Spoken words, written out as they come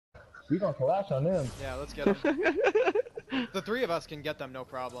We gonna collapse on them. Yeah, let's get them. The three of us can get them, no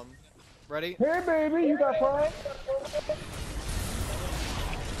problem. Ready? Hey, baby, you got fun?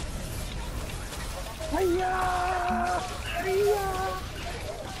 Hiya! Hiya!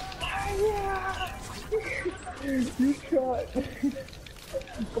 Hiya! You shot.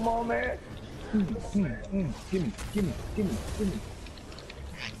 Come on, man. Gimme.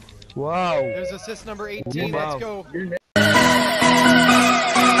 Wow. There's assist number 18. Wow. Let's go.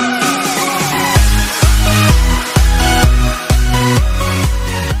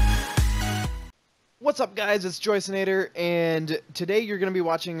 What's up, guys? It's Joycenator, and today you're going to be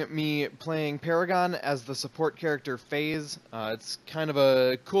watching me playing Paragon as the support character FaZe. It's kind of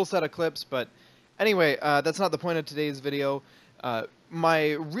a cool set of clips, but anyway, that's not the point of today's video.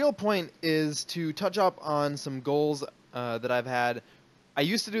 My real point is to touch up on some goals that I've had. I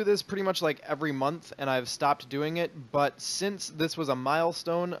used to do this pretty much like every month, and I've stopped doing it, but since this was a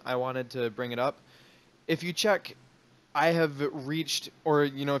milestone, I wanted to bring it up. If you check, I have reached, or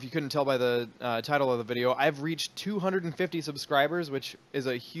if you couldn't tell by the title of the video, I've reached 250 subscribers, which is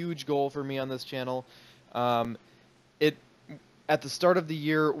a huge goal for me on this channel. It at the start of the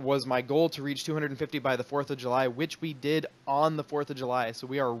year was my goal to reach 250 by the 4th of July, which we did on the 4th of July, so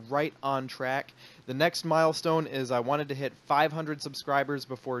we are right on track. The next milestone is I wanted to hit 500 subscribers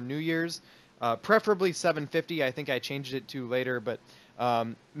before New Year's, preferably 750. I think I changed it to later, but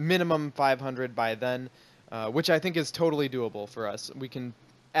minimum 500 by then. Which I think is totally doable for us. We can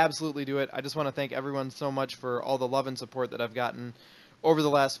absolutely do it. I just want to thank everyone so much for all the love and support that I've gotten over the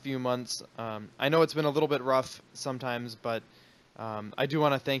last few months. I know it's been a little bit rough sometimes, but I do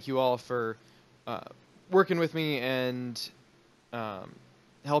want to thank you all for working with me and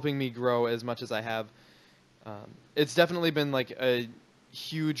helping me grow as much as I have. It's definitely been like a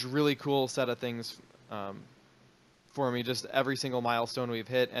huge, really cool set of things for me, just every single milestone we've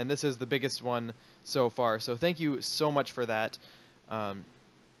hit, and this is the biggest one so far, so thank you so much for that.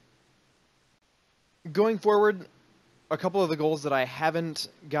 Going forward, a couple of the goals that I haven't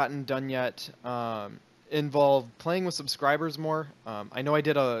gotten done yet involve playing with subscribers more. I know I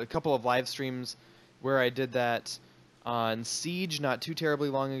did a couple of live streams where I did that on Siege not too terribly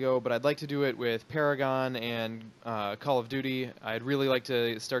long ago, but I'd like to do it with Paragon and Call of Duty. I'd really like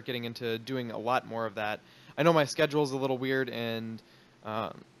to start getting into doing a lot more of that. I know my schedule's a little weird, and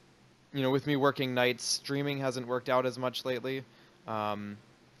with me working nights, streaming hasn't worked out as much lately. As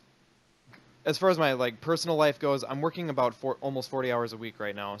far as my personal life goes, I'm working about almost 40 hours a week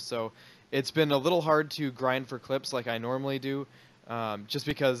right now, so it's been a little hard to grind for clips like I normally do, just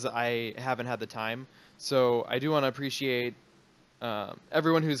because I haven't had the time. So I do want to appreciate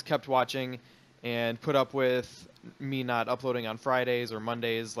everyone who's kept watching and put up with me not uploading on Fridays or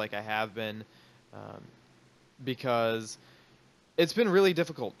Mondays like I have been. Because it's been really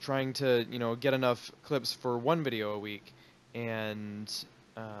difficult trying to, get enough clips for one video a week. And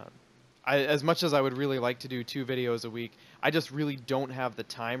as much as I would really like to do 2 videos a week, I just really don't have the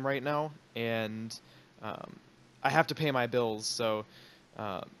time right now. And I have to pay my bills, so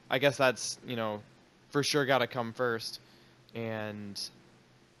I guess that's, for sure got to come first. And,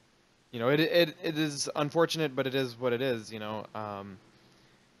 it is unfortunate, but it is what it is,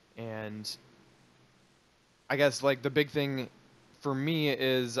 and I guess the big thing for me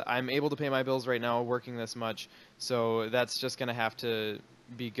is I'm able to pay my bills right now working this much, so that's just gonna have to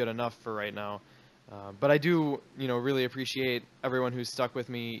be good enough for right now. But I do really appreciate everyone who's stuck with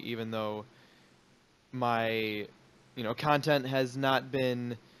me, even though my content has not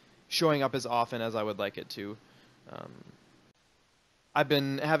been showing up as often as I would like it to. I've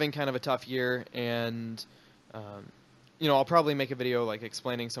been having kind of a tough year, and I'll probably make a video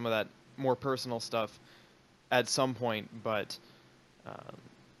explaining some of that more personal stuff at some point, but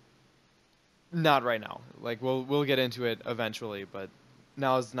not right now. We'll get into it eventually, but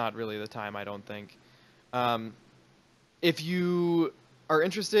now is not really the time, I don't think. If you are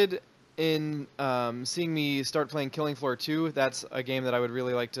interested in seeing me start playing Killing Floor 2, that's a game that I would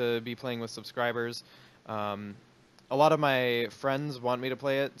really like to be playing with subscribers. A lot of my friends want me to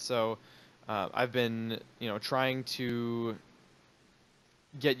play it, so I've been trying to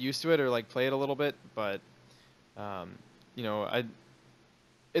get used to it or play it a little bit, but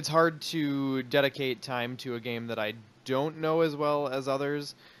it's hard to dedicate time to a game that I don't know as well as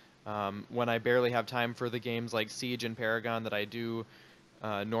others, when I barely have time for the games like Siege and Paragon that I do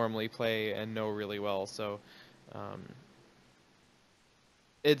normally play and know really well. So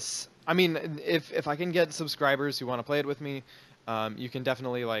if I can get subscribers who want to play it with me, you can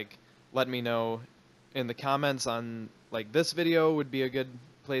definitely let me know in the comments on this video would be a good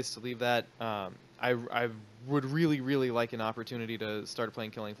place to leave that. I would really like an opportunity to start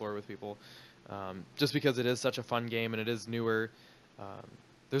playing Killing Floor with people, just because it is such a fun game and it is newer.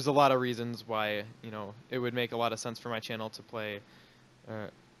 There's a lot of reasons why, you know, it would make a lot of sense for my channel to play,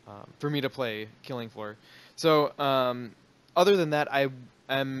 for me to play Killing Floor. So other than that, I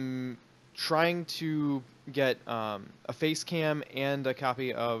am trying to get a face cam and a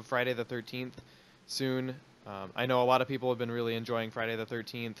copy of Friday the 13th soon. I know a lot of people have been really enjoying Friday the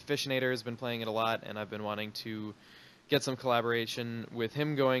 13th. Fishinator has been playing it a lot, and I've been wanting to get some collaboration with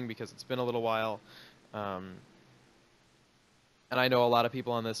him going because it's been a little while. And I know a lot of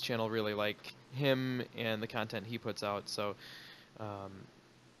people on this channel really like him and the content he puts out. So,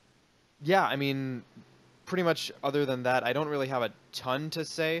 yeah, I mean, pretty much other than that, I don't really have a ton to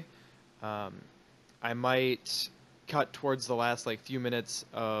say. I might cut towards the last like few minutes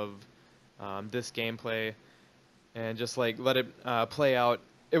of this gameplay and just like let it play out.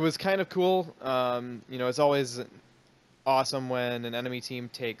 It was kind of cool. You know, it's always awesome when an enemy team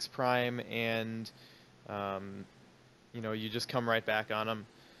takes Prime and you know, you just come right back on them,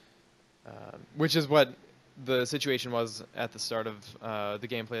 which is what the situation was at the start of the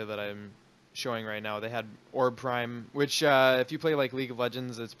gameplay that I'm showing right now. They had Orb Prime, which if you play like League of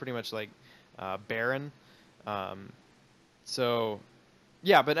Legends, it's pretty much like Baron. So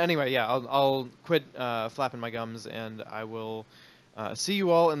yeah, but anyway, yeah, I'll quit flapping my gums, and I will see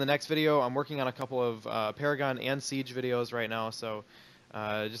you all in the next video. I'm working on a couple of Paragon and Siege videos right now, so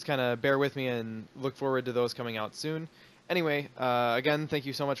just kind of bear with me and look forward to those coming out soon. Anyway, again, thank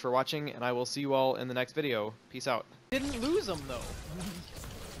you so much for watching, and I will see you all in the next video. Peace out. Didn't lose them, though.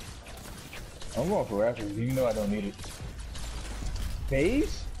 I'm going for Raptor, even though I don't need it.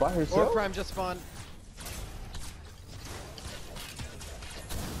 FaZe? By herself? Or Prime just spawned.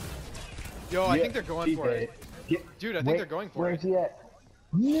 Yo, I think they're going for it. Dude, I think they're going for it. Where's he at?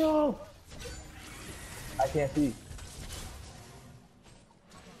 No! I can't see.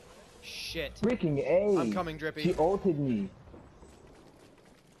 Shit. Freaking A. I'm coming, Drippy. She ulted me.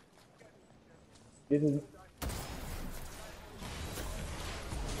 This is...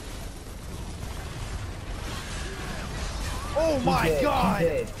 Oh my god!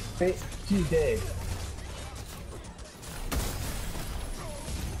 She's dead. She's dead.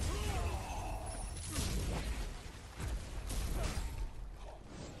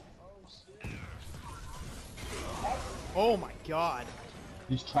 Oh my god.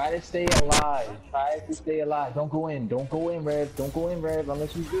 Just try to stay alive. Try to stay alive. Don't go in. Don't go in, Rev. Don't go in, Rev,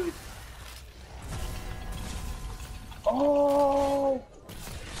 unless you do it. Oh!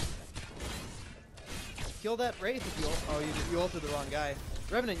 Kill that Wraith if you ult. Oh, you ulted the wrong guy.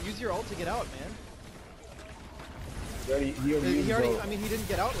 Revenant, use your ult to get out, man. He already I mean, he didn't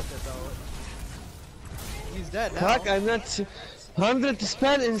get out with it, though. He's dead now. Fuck, I'm not 100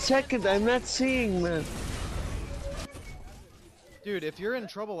 spell in second, I'm not seeing, man. Dude, if you're in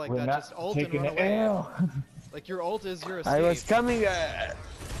trouble like We're that, just ult and run away. L. Like, your ult is your escape. I was coming,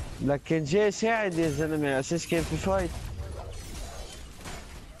 لكن جاي يساعد يا زلمة أساس كان في فايت.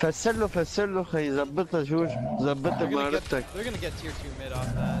 فسر له خي ظبطها جوج ظبطها بمعرفتك. They're gonna get tier 2 mid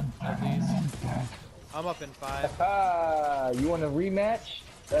off that, at least. I'm up in 5. You want a rematch?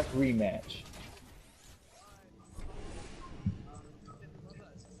 That's rematch.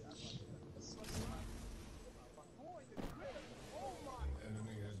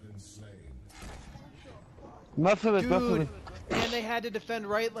 ما فهمت ما Dude, فهمت. and they had to defend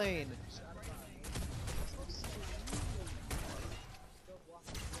right lane.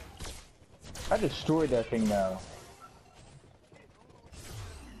 I destroyed that thing now.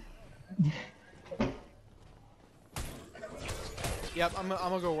 Yep, I'm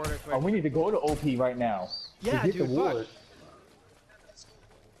gonna go ward it quick. Oh, we need to go to OP right now. Yeah, to get dude, the ward. fuck.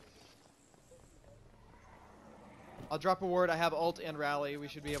 I'll drop a ward. I have ult and rally. We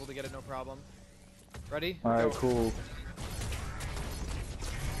should be able to get it, no problem. Ready? Alright, cool.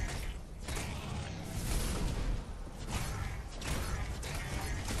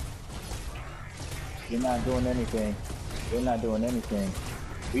 You're not doing anything. You're not doing anything.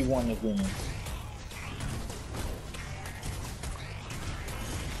 We won this game.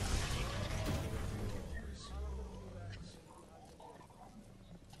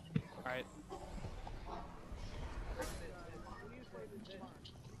 Alright.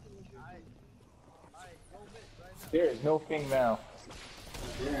 There is no thing now.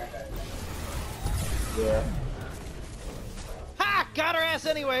 Yeah. Ha! Got her ass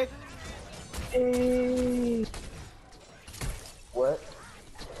anyway! Hey. What?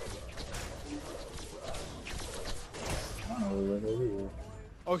 I don't know what it is.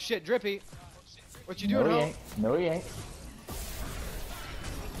 Oh shit, Drippy. What you No, doing, he ho? ain't. No, he ain't.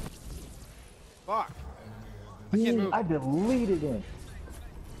 Fuck. I can't move. I deleted him.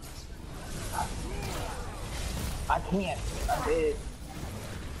 I can't. I'm dead.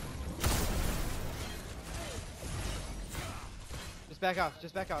 Just back off.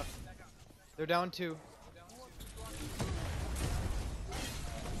 Just back off. They're down 2.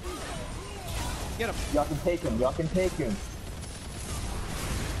 Get him. Y'all can take him. Y'all can take him.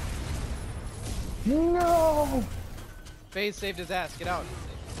 No! FaZe saved his ass. Get out.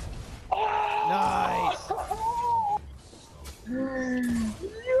 Nice.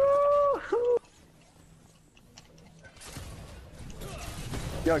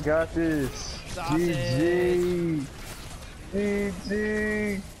 Y'all got this. Sausage. GG.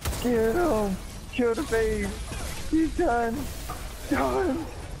 GG. Get him. Kill the FaZe. He's done. Done.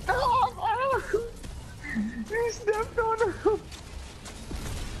 Oh, you stepped on him.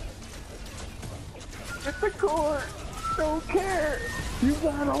 Get the core. Don't care. You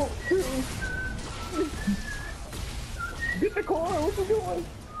got ult too. Get the core. What you doing?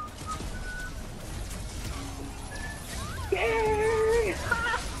 Yay!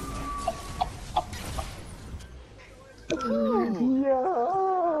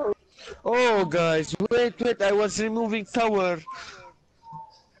 Yo! Oh, guys, wait, I was removing tower.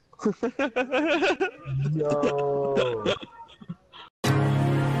 Yo!